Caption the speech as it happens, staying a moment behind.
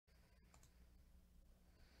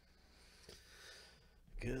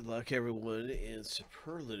Good luck, everyone, in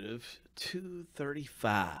Superlative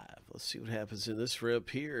 235. Let's see what happens in this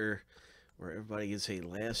rip here, where everybody gets a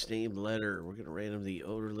last name letter. We're going to random the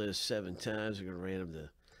odor list 7 times. We're going to random the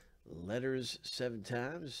letters 7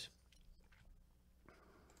 times.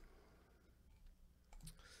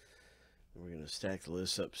 And we're going to stack the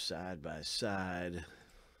list up side by side.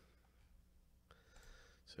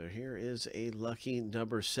 So here is a lucky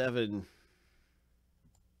number 7.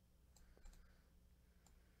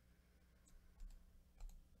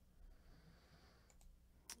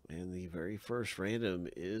 And the very first random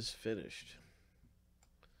is finished.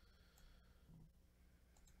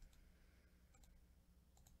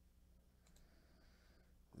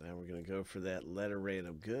 Now we're going to go for that letter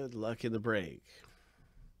random. Good luck in the break.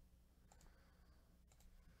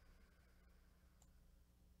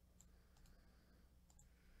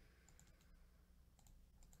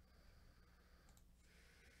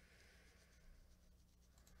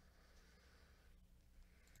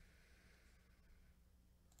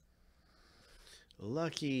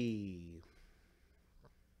 Lucky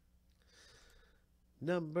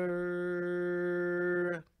number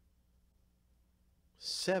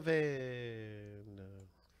 7.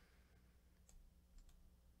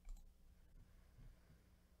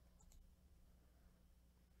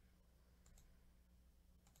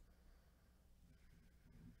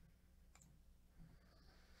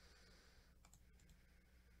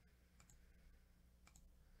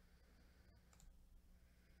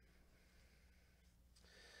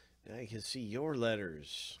 Now you can see your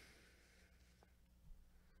letters.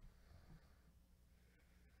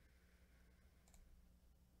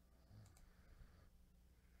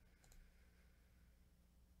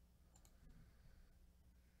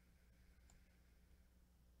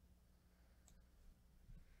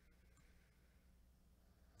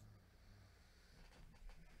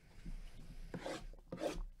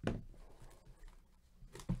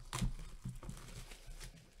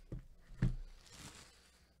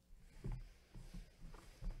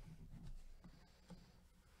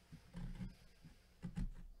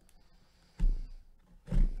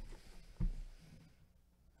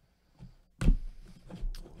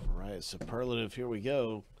 Superlative, here we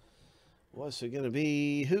go. What's it going to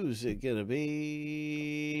be? Who's it going to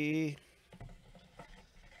be?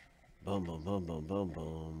 Boom, boom, boom, boom, boom,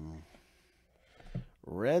 boom.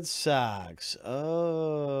 Red Sox.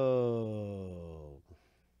 Oh.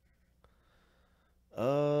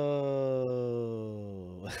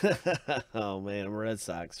 Oh, man, I'm a Red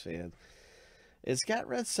Sox fan. It's got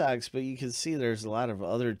Red Sox, but you can see there's a lot of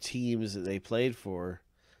other teams that they played for.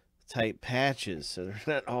 Type patches, so they're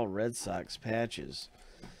not all Red Sox patches,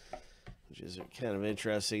 which is kind of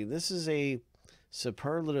interesting. This is a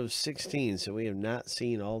Superlative 16, so we have not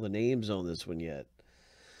seen all the names on this one yet.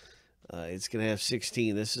 It's going to have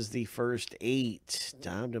 16. This is the first 8.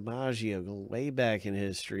 Dom DiMaggio, going way back in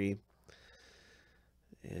history.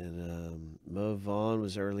 And Mo Vaughn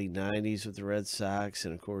was early 90s with the Red Sox,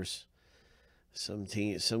 and of course, some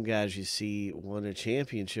guys you see won a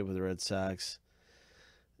championship with the Red Sox.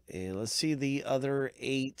 And let's see the other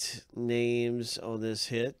 8 names on this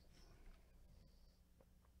hit.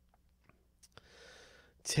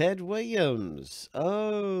 Ted Williams.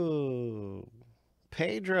 Oh.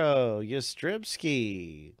 Pedro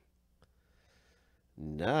Yastrzemski.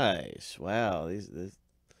 Nice. Wow.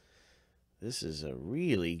 This is a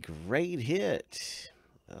really great hit.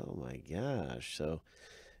 Oh, my gosh. So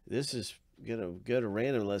this is going to go to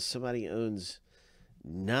random unless somebody owns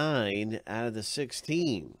 9 out of the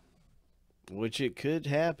 16, which it could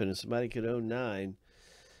happen. Somebody could own 9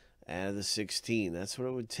 out of the 16. That's what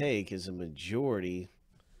it would take, is a majority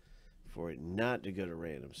for it not to go to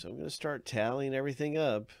random. So I'm going to start tallying everything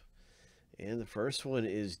up. And the first one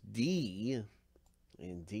is D.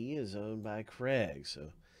 And D is owned by Craig. So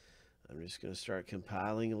I'm just going to start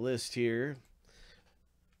compiling a list here.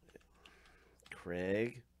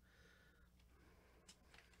 Craig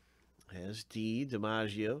has D,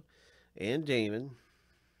 DiMaggio, and Damon.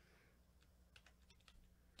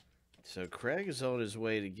 So Craig is on his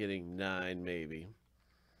way to getting 9, maybe.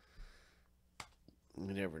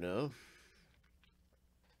 You never know.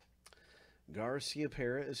 Garcia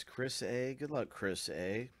Parra is Chris A. Good luck, Chris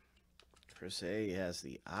A. Chris A has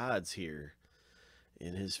the odds here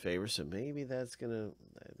in his favor, so maybe that's gonna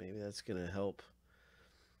help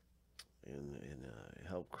and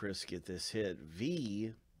help Chris get this hit.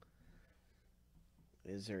 V.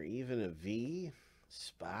 Is there even a V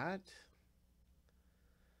spot?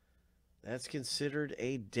 That's considered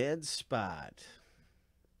a dead spot.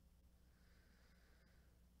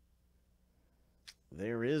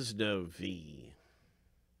 There is no V.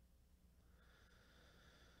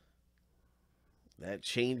 That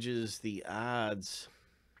changes the odds.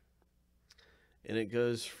 And it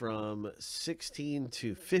goes from 16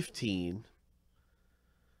 to 15.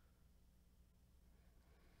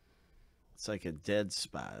 It's like a dead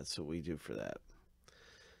spot. That's what we do for that.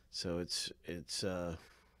 So it's not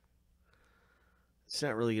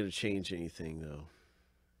really going to change anything, though.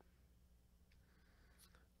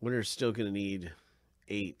 Winner's still going to need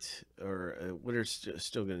 8, or winner's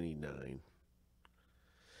still going to need 9.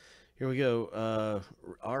 Here we go.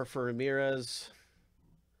 R for Ramirez.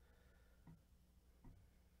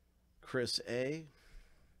 Chris A.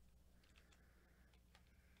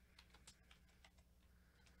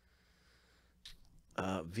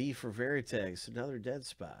 V for Veritex, another dead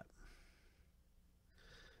spot.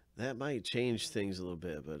 That might change things a little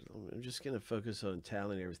bit, but I'm just going to focus on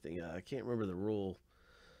tallying everything. I can't remember the rule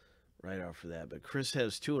right off of that, but Chris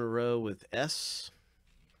has 2 in a row with S.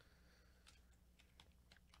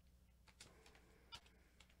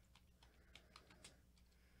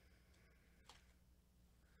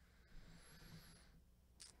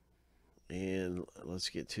 And let's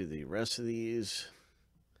get to the rest of these.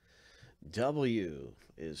 W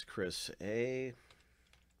is Chris A.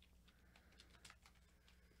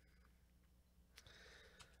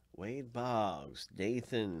 Wade Boggs,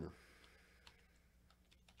 Nathan.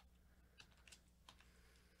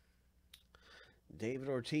 David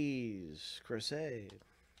Ortiz, Chris A.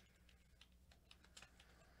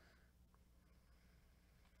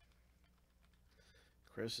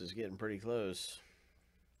 Chris is getting pretty close.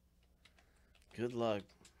 Good luck.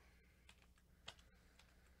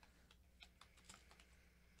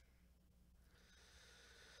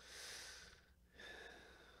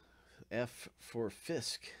 F for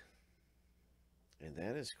Fisk. And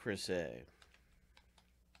that is Chris A.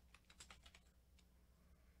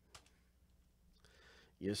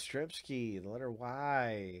 Yastrzemski, the letter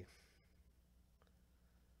Y.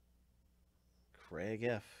 Craig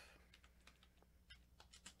F.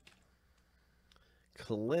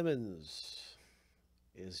 Clemens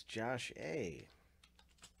is Josh A.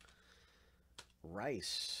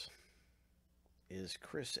 Rice is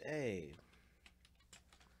Chris A.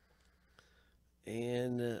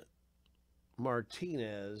 And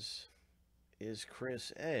Martinez is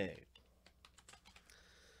Chris A.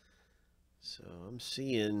 So I'm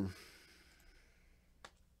seeing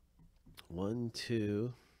 1,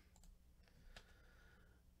 2,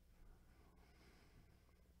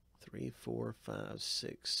 3, 4, 5,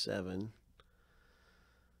 6, 7.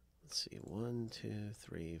 Let's see, 1, 2,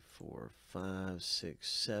 3, 4, 5,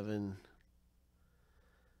 6, 7,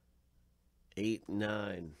 8,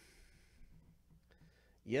 9.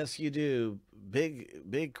 Yes, you do.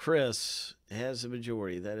 Big Chris has the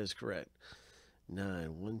majority. That is correct.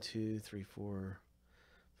 9. 1, 2, 3, 4,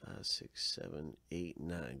 5, 6, 7, 8,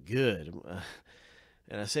 9. Good.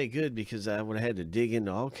 And I say good because I would have had to dig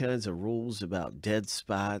into all kinds of rules about dead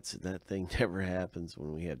spots, and that thing never happens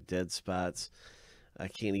when we have dead spots. I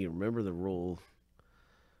can't even remember the rule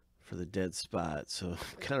for the dead spot, so I'm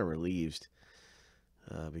kind of relieved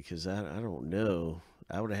because I don't know.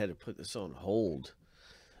 I would have had to put this on hold.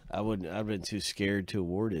 I've been too scared to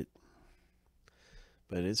award it.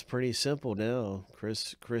 But it's pretty simple now.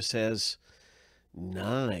 Chris has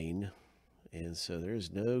 9, and so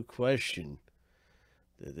there's no question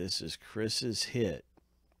that this is Chris's hit.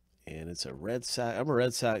 And it's a Red Sox. I'm a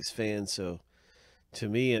Red Sox fan, so to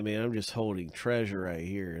me, I mean, I'm just holding treasure right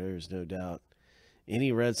here. There's no doubt.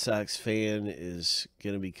 Any Red Sox fan is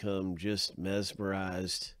going to become just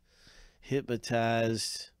mesmerized,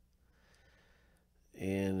 hypnotized,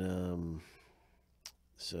 and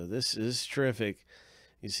so this is terrific.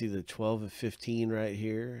 You see the 12 of 15 right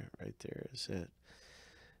here. Right there is it.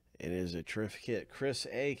 It is a terrific hit. Chris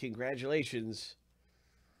A., congratulations.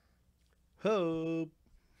 Hope.